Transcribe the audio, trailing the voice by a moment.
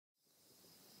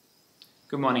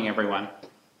Good morning, everyone.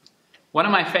 One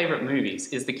of my favourite movies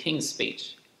is The King's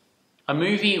Speech, a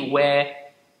movie where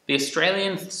the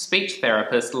Australian speech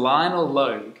therapist Lionel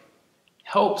Logue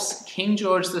helps King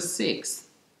George VI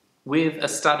with a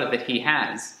stutter that he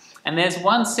has. And there's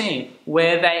one scene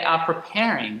where they are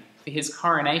preparing for his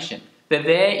coronation. They're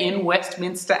there in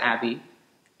Westminster Abbey,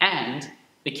 and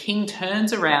the king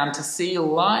turns around to see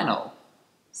Lionel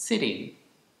sitting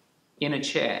in a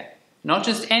chair. Not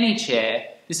just any chair,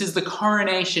 this is the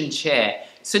coronation chair,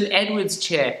 St. Edward's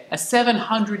chair, a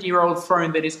 700-year-old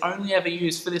throne that is only ever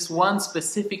used for this one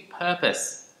specific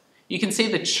purpose. You can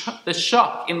see the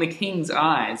shock in the king's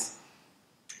eyes.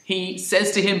 He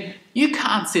says to him, "You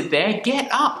can't sit there, get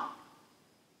up."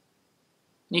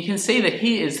 You can see that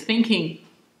he is thinking,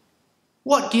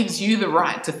 what gives you the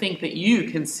right to think that you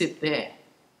can sit there?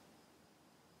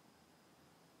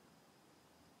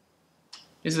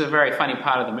 This is a very funny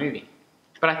part of the movie,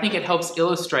 but I think it helps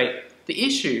illustrate the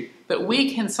issue that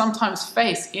we can sometimes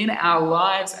face in our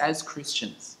lives as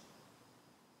Christians.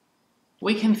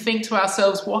 We can think to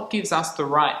ourselves, what gives us the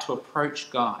right to approach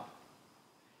God?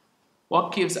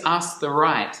 What gives us the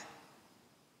right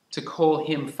to call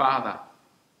him Father?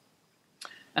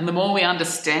 And the more we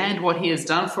understand what he has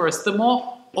done for us, the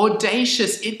more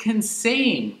audacious it can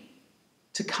seem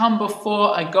to come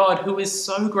before a God who is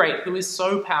so great, who is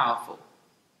so powerful.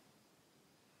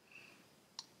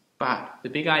 But the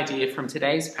big idea from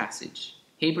today's passage,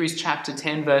 Hebrews chapter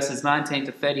 10, verses 19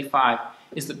 to 35,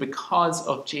 is that because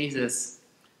of Jesus,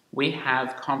 we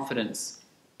have confidence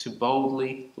to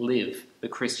boldly live the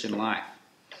Christian life.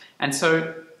 And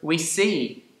so we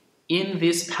see in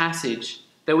this passage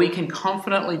that we can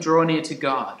confidently draw near to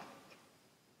God.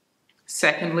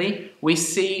 Secondly, we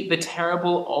see the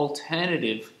terrible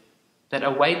alternative that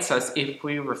awaits us if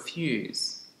we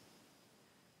refuse.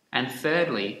 And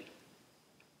thirdly,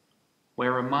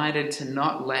 we're reminded to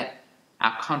not let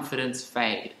our confidence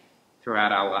fade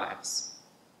throughout our lives.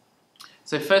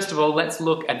 So first of all, let's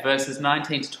look at verses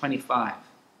 19 to 25,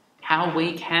 how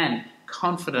we can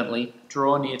confidently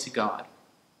draw near to God.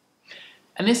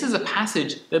 And this is a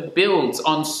passage that builds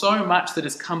on so much that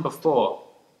has come before.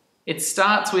 It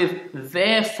starts with,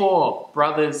 "Therefore,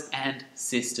 brothers and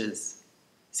sisters,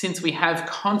 since we have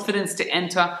confidence to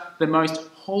enter the most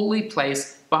holy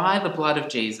place by the blood of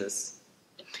Jesus."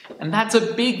 And that's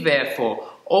a big therefore.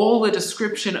 All the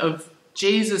description of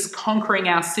Jesus conquering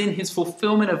our sin, his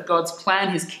fulfillment of God's plan,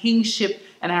 his kingship,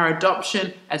 and our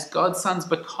adoption as God's sons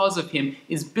because of him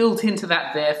is built into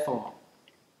that therefore.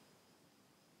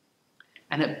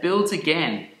 And it builds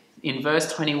again in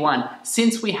verse 21,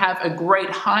 "Since we have a great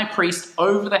high priest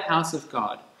over the house of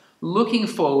God, looking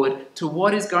forward to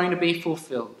what is going to be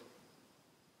fulfilled."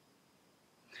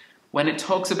 When it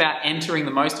talks about entering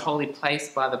the most holy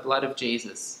place by the blood of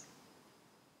Jesus,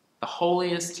 the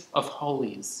holiest of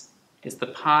holies is the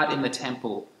part in the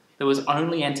temple that was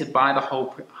only entered by the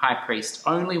whole high priest,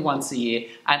 only once a year,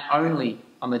 and only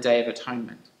on the Day of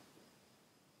Atonement.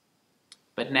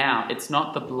 But now it's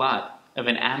not the blood of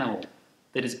an animal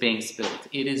that is being spilled.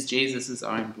 It is Jesus'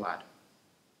 own blood.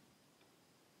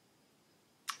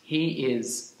 He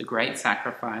is the great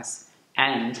sacrifice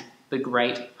and the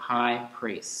great high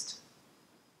priest.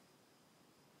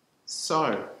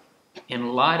 So,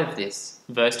 in light of this,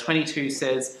 verse 22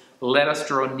 says, "Let us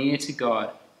draw near to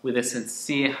God with a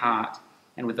sincere heart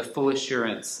and with the full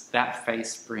assurance that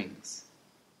faith brings."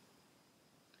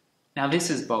 Now this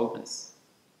is boldness.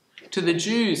 To the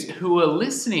Jews who were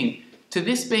listening to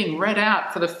this being read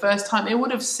out for the first time, it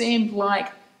would have seemed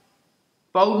like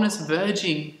boldness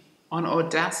verging on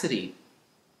audacity,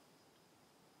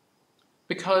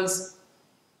 because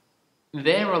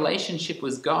their relationship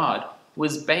with God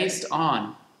was based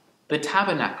on the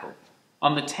tabernacle,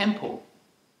 on the temple.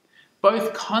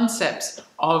 Both concepts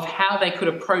of how they could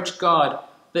approach God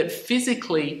that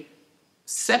physically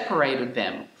separated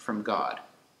them from God.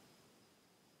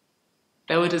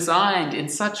 They were designed in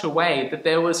such a way that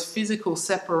there was physical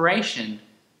separation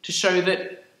to show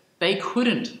that they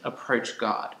couldn't approach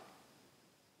God,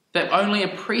 that only a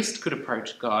priest could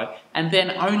approach God, and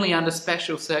then only under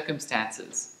special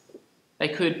circumstances. They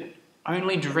could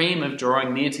only dream of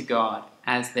drawing near to God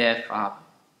as their Father.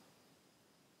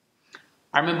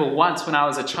 I remember once when I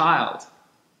was a child,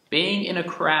 being in a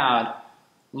crowd,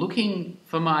 looking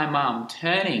for my mum,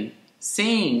 turning,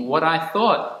 seeing what I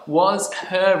thought was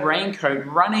her raincoat,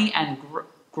 running and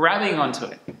grabbing onto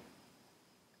it.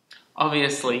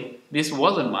 Obviously, this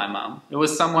wasn't my mum. It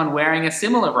was someone wearing a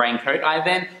similar raincoat. I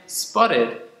then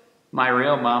spotted my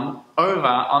real mum over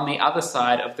on the other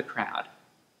side of the crowd.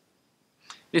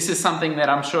 This is something that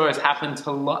I'm sure has happened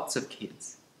to lots of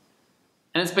kids.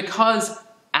 And it's because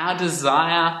Our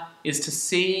desire is to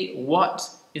see what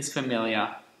is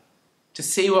familiar, to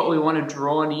see what we want to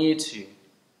draw near to,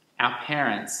 our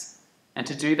parents, and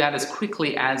to do that as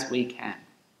quickly as we can.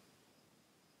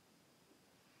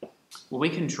 Well, we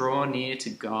can draw near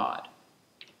to God.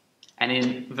 And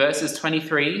in verses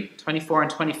 23, 24,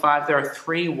 and 25, there are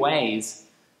 3 ways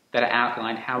that are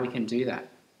outlined how we can do that.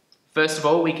 First of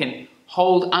all, we can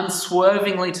hold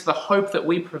unswervingly to the hope that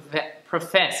we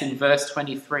profess in verse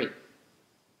 23.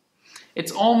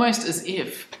 It's almost as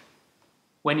if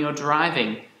when you're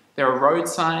driving, there are road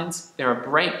signs, there are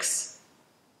brakes,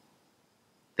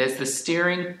 there's the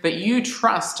steering that you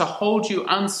trust to hold you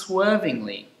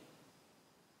unswervingly.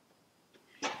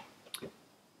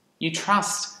 You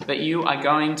trust that you are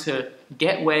going to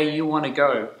get where you want to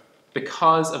go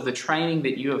because of the training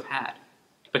that you have had,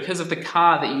 because of the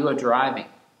car that you are driving.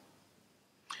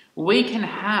 We can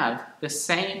have the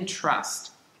same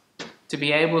trust to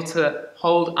be able to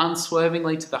hold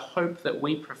unswervingly to the hope that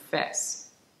we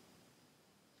profess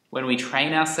when we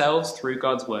train ourselves through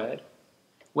God's word,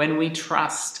 when we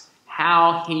trust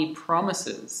how he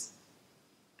promises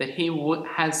that he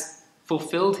has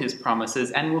fulfilled his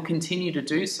promises and will continue to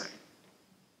do so.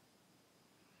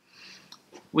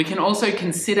 We can also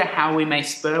consider how we may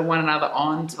spur one another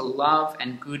on to love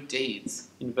and good deeds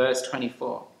in verse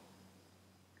 24.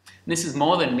 And this is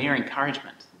more than mere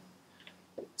encouragement.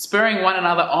 Spurring one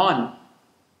another on,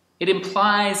 it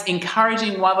implies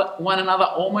encouraging one another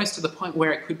almost to the point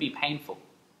where it could be painful.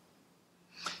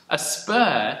 A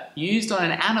spur used on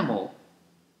an animal,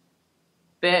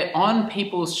 they're on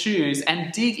people's shoes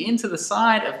and dig into the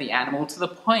side of the animal to the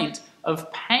point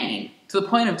of pain, to the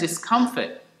point of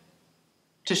discomfort,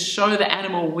 to show the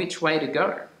animal which way to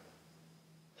go.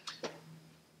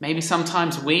 Maybe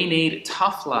sometimes we need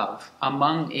tough love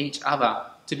among each other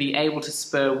to be able to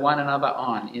spur one another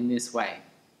on in this way.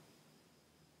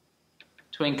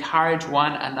 To encourage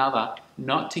one another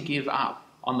not to give up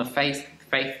on the faith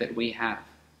that we have,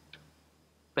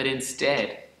 but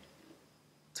instead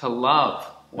to love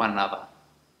one another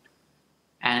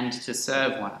and to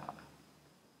serve one another.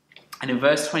 And in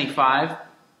verse 25,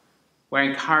 we're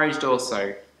encouraged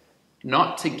also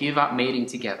not to give up meeting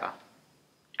together,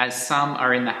 as some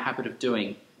are in the habit of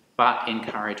doing, but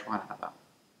encourage one another.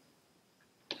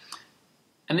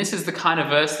 And this is the kind of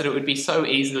verse that it would be so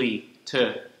easily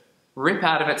to rip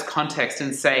out of its context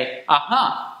and say,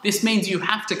 aha, this means you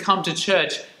have to come to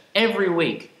church every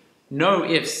week. No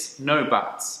ifs, no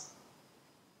buts.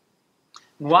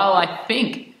 While I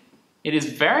think it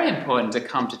is very important to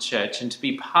come to church and to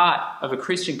be part of a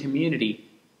Christian community,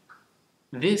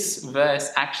 this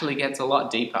verse actually gets a lot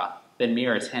deeper than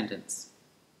mere attendance.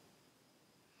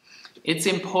 It's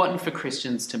important for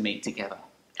Christians to meet together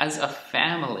as a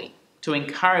family, to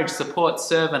encourage, support,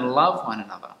 serve, and love one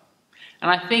another. And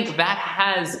I think that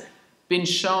has been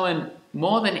shown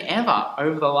more than ever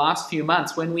over the last few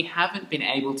months when we haven't been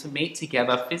able to meet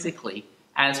together physically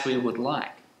as we would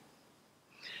like.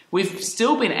 We've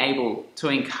still been able to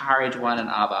encourage one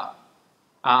another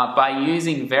by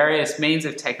using various means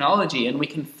of technology, and we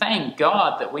can thank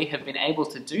God that we have been able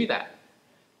to do that.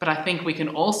 But I think we can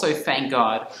also thank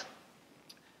God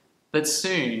that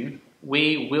soon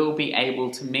we will be able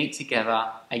to meet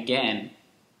together again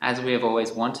as we have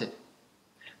always wanted.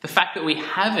 The fact that we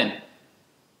haven't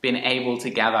been able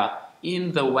to gather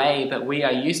in the way that we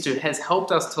are used to has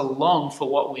helped us to long for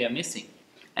what we are missing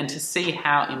and to see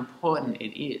how important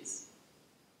it is.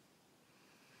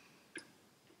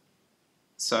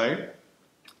 So,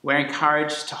 we're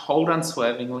encouraged to hold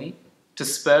unswervingly, to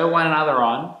spur one another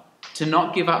on, to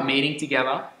not give up meeting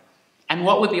together. And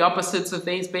what would the opposites of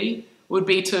these be? Would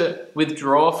be to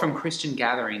withdraw from Christian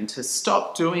gathering, to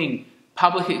stop doing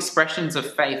public expressions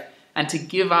of faith, and to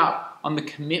give up on the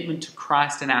commitment to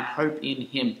Christ and our hope in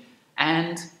him.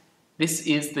 And this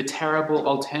is the terrible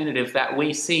alternative that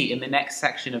we see in the next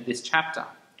section of this chapter,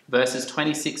 verses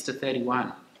 26 to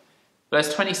 31.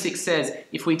 Verse 26 says,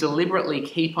 if we deliberately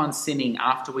keep on sinning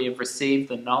after we have received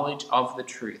the knowledge of the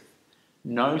truth,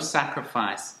 no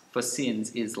sacrifice for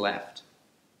sins is left.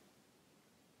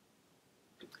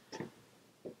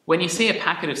 When you see a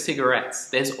packet of cigarettes,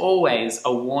 there's always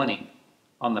a warning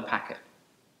on the packet.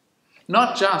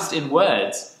 Not just in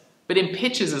words, but in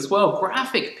pictures as well,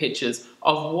 graphic pictures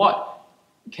of what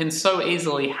can so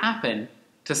easily happen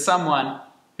to someone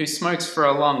who smokes for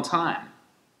a long time.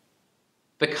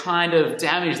 The kind of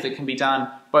damage that can be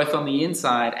done both on the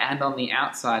inside and on the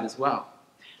outside as well.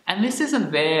 And this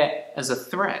isn't there as a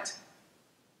threat.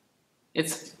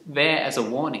 It's there as a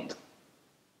warning.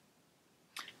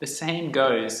 The same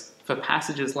goes for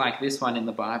passages like this one in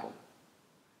the Bible.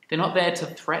 They're not there to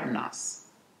threaten us.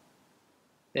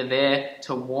 They're there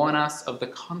to warn us of the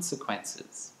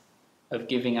consequences of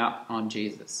giving up on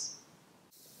Jesus.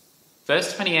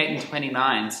 Verse 28 and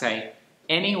 29 say,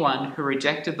 "Anyone who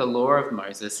rejected the law of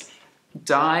Moses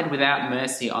died without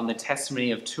mercy on the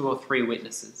testimony of 2 or 3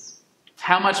 witnesses.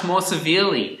 How much more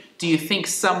severely do you think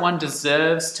someone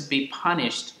deserves to be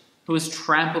punished who has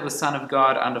trampled the Son of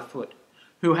God underfoot,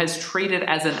 who has treated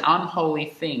as an unholy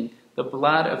thing the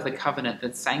blood of the covenant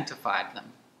that sanctified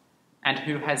them, and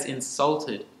who has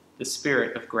insulted the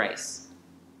Spirit of grace?"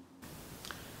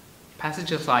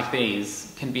 Passages like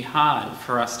these can be hard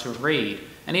for us to read,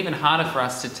 and even harder for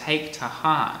us to take to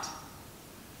heart.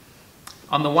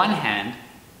 On the one hand,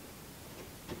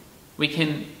 we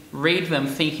can read them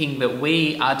thinking that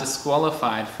we are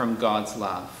disqualified from God's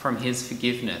love, from his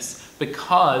forgiveness,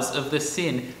 because of the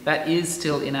sin that is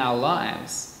still in our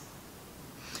lives.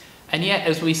 And yet,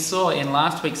 as we saw in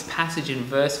last week's passage in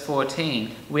verse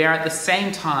 14, we are at the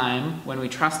same time, when we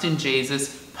trust in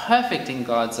Jesus, perfect in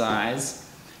God's eyes,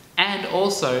 and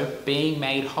also being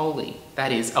made holy.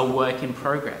 That is, a work in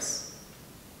progress.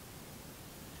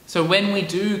 So when we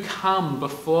do come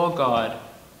before God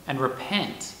and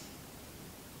repent,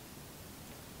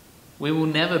 we will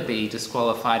never be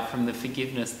disqualified from the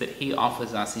forgiveness that he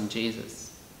offers us in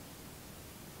Jesus.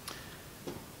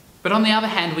 But on the other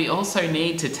hand, we also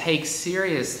need to take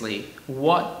seriously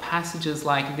what passages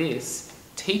like this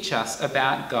teach us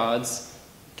about God's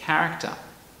character.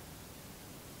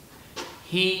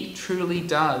 He truly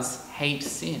does hate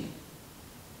sin.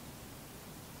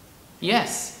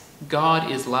 Yes, God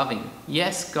is loving.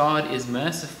 Yes, God is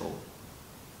merciful.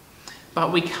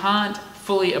 But we can't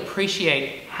fully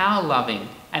appreciate how loving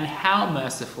and how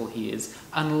merciful he is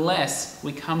unless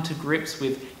we come to grips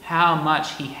with how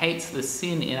much he hates the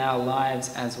sin in our lives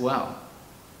as well.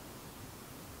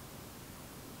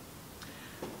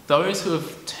 Those who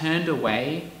have turned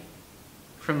away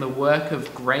from the work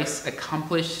of grace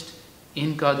accomplished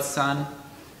in God's Son,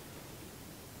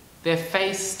 they're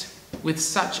faced with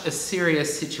such a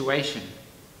serious situation.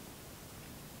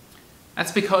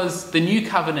 That's because the new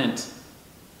covenant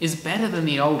is better than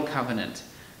the old covenant.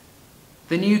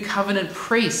 The new covenant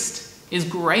priest is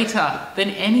greater than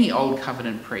any old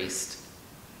covenant priest.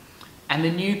 And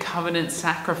the new covenant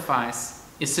sacrifice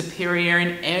is superior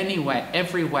in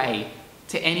every way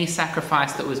to any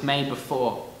sacrifice that was made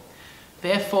before.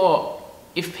 Therefore,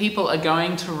 if people are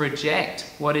going to reject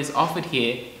what is offered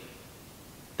here,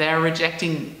 they are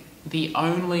rejecting the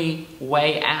only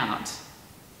way out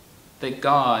that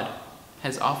God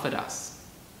has offered us.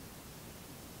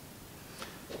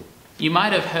 You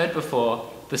might have heard before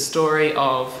the story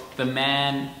of the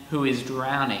man who is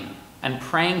drowning and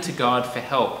praying to God for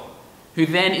help, who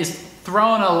then is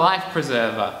thrown a life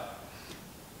preserver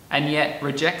and yet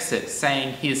rejects it,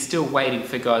 saying he is still waiting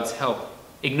for God's help,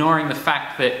 ignoring the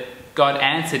fact that God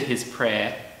answered his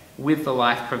prayer with the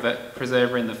life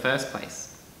preserver in the first place.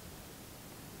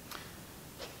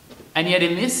 And yet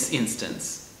in this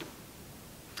instance,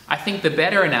 I think the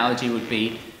better analogy would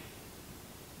be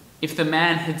if the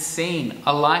man had seen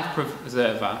a life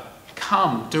preserver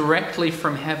come directly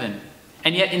from heaven,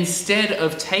 and yet instead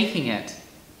of taking it,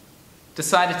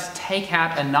 decided to take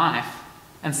out a knife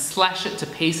and slash it to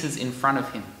pieces in front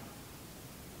of him.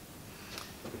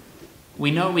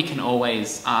 We know we can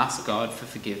always ask God for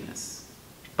forgiveness,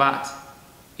 but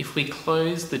if we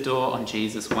close the door on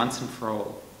Jesus once and for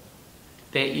all,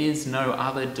 there is no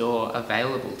other door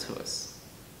available to us.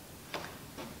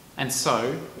 And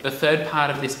so, the third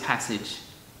part of this passage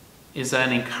is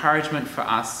an encouragement for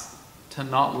us to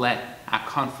not let our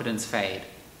confidence fade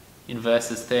in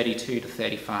verses 32 to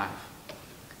 35.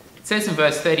 It says in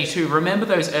verse 32, "Remember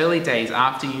those early days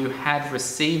after you had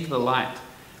received the light,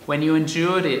 when you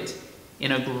endured it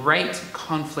in a great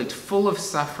conflict full of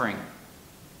suffering."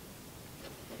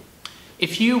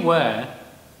 If you were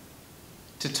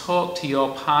to talk to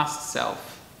your past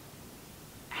self,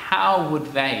 how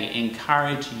would they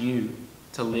encourage you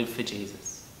to live for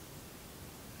Jesus?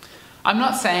 I'm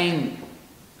not saying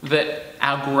that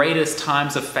our greatest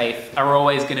times of faith are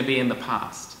always going to be in the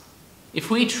past. If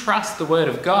we trust the Word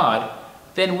of God,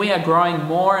 then we are growing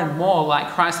more and more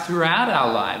like Christ throughout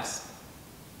our lives.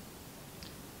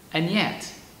 And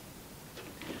yet,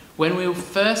 when we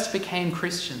first became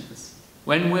Christians,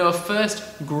 when we were first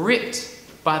gripped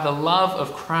by the love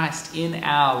of Christ in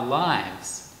our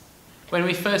lives, when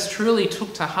we first truly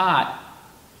took to heart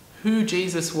who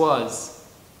Jesus was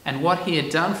and what he had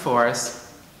done for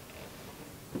us,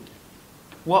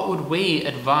 what would we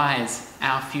advise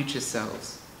our future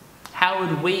selves? How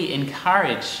would we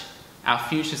encourage our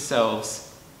future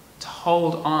selves to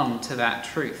hold on to that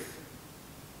truth?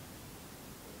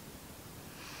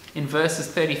 In verses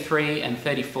 33 and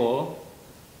 34,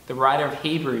 the writer of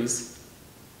Hebrews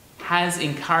has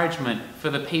encouragement for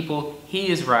the people he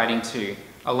is writing to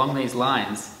along these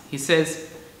lines. He says,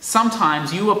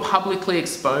 "Sometimes you were publicly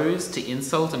exposed to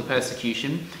insult and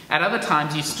persecution. At other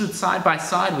times you stood side by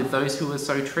side with those who were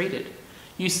so treated.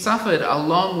 You suffered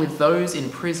along with those in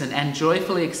prison and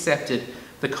joyfully accepted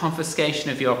the confiscation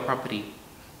of your property,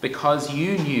 because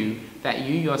you knew that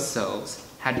you yourselves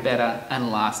had better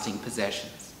and lasting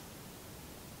possessions."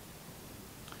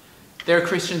 There are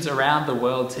Christians around the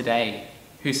world today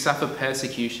who suffer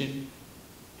persecution,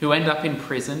 who end up in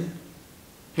prison,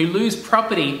 who lose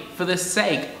property for the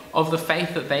sake of the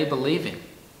faith that they believe in.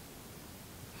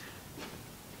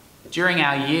 During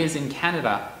our years in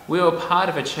Canada, we were part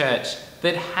of a church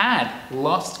that had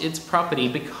lost its property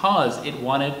because it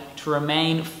wanted to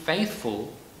remain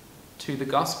faithful to the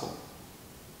gospel.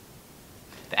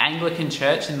 The Anglican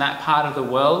Church in that part of the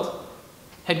world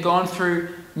had gone through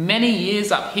many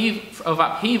years of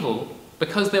upheaval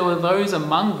because there were those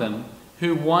among them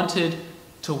who wanted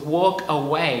to walk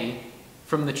away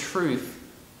from the truth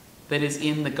that is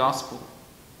in the gospel.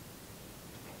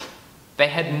 They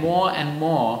had more and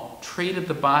more treated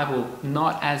the Bible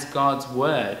not as God's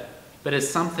word, but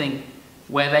as something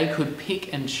where they could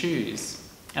pick and choose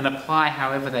and apply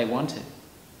however they wanted.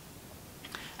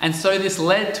 And so this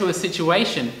led to a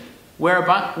situation where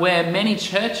many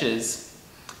churches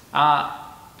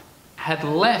had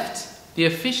left the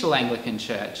official Anglican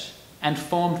Church and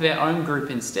formed their own group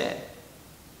instead.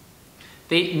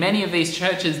 Many of these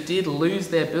churches did lose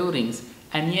their buildings,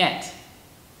 and yet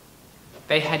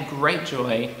they had great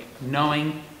joy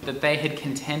knowing that they had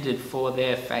contended for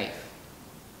their faith.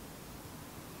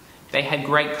 They had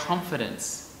great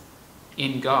confidence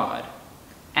in God,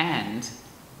 and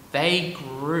they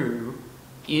grew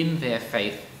in their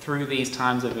faith through these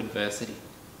times of adversity.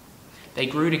 They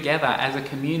grew together as a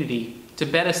community to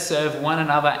better serve one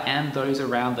another and those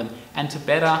around them, and to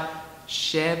better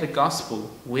share the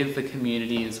gospel with the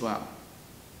community as well.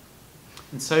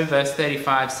 And so verse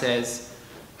 35 says,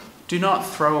 "Do not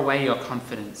throw away your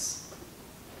confidence.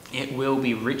 It will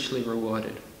be richly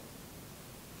rewarded."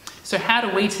 So how do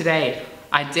we today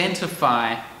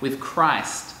identify with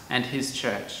Christ and his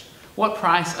church? What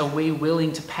price are we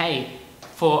willing to pay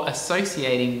for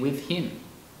associating with him?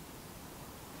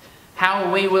 How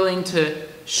are we willing to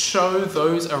show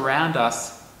those around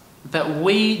us that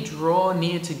we draw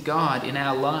near to God in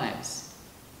our lives?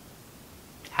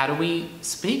 How do we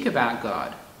speak about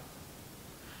God?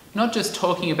 Not just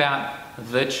talking about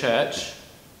the church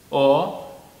or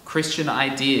Christian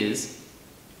ideas,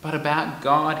 but about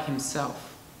God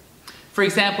himself. For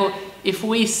example, if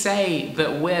we say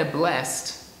that we're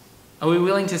blessed, are we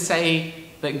willing to say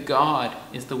that God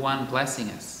is the one blessing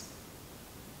us?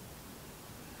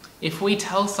 If we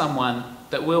tell someone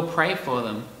that we'll pray for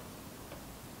them,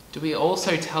 do we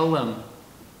also tell them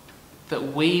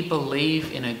that we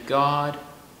believe in a God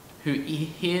who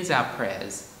hears our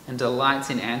prayers and delights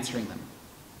in answering them?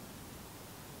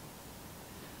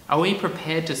 Are we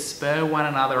prepared to spur one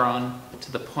another on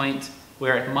to the point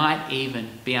where it might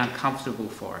even be uncomfortable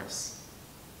for us?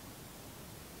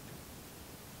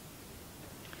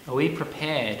 Are we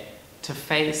prepared to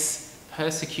face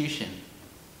persecution,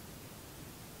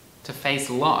 to face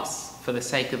loss for the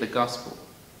sake of the gospel?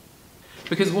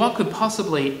 Because what could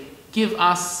possibly give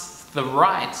us the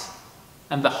right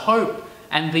and the hope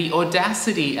and the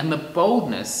audacity and the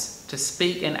boldness to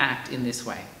speak and act in this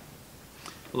way?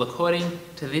 Well, according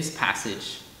to this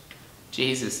passage,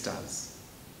 Jesus does.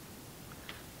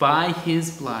 By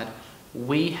his blood,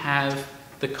 we have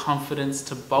the confidence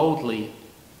to boldly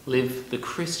live the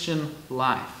Christian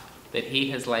life that he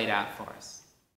has laid out for us.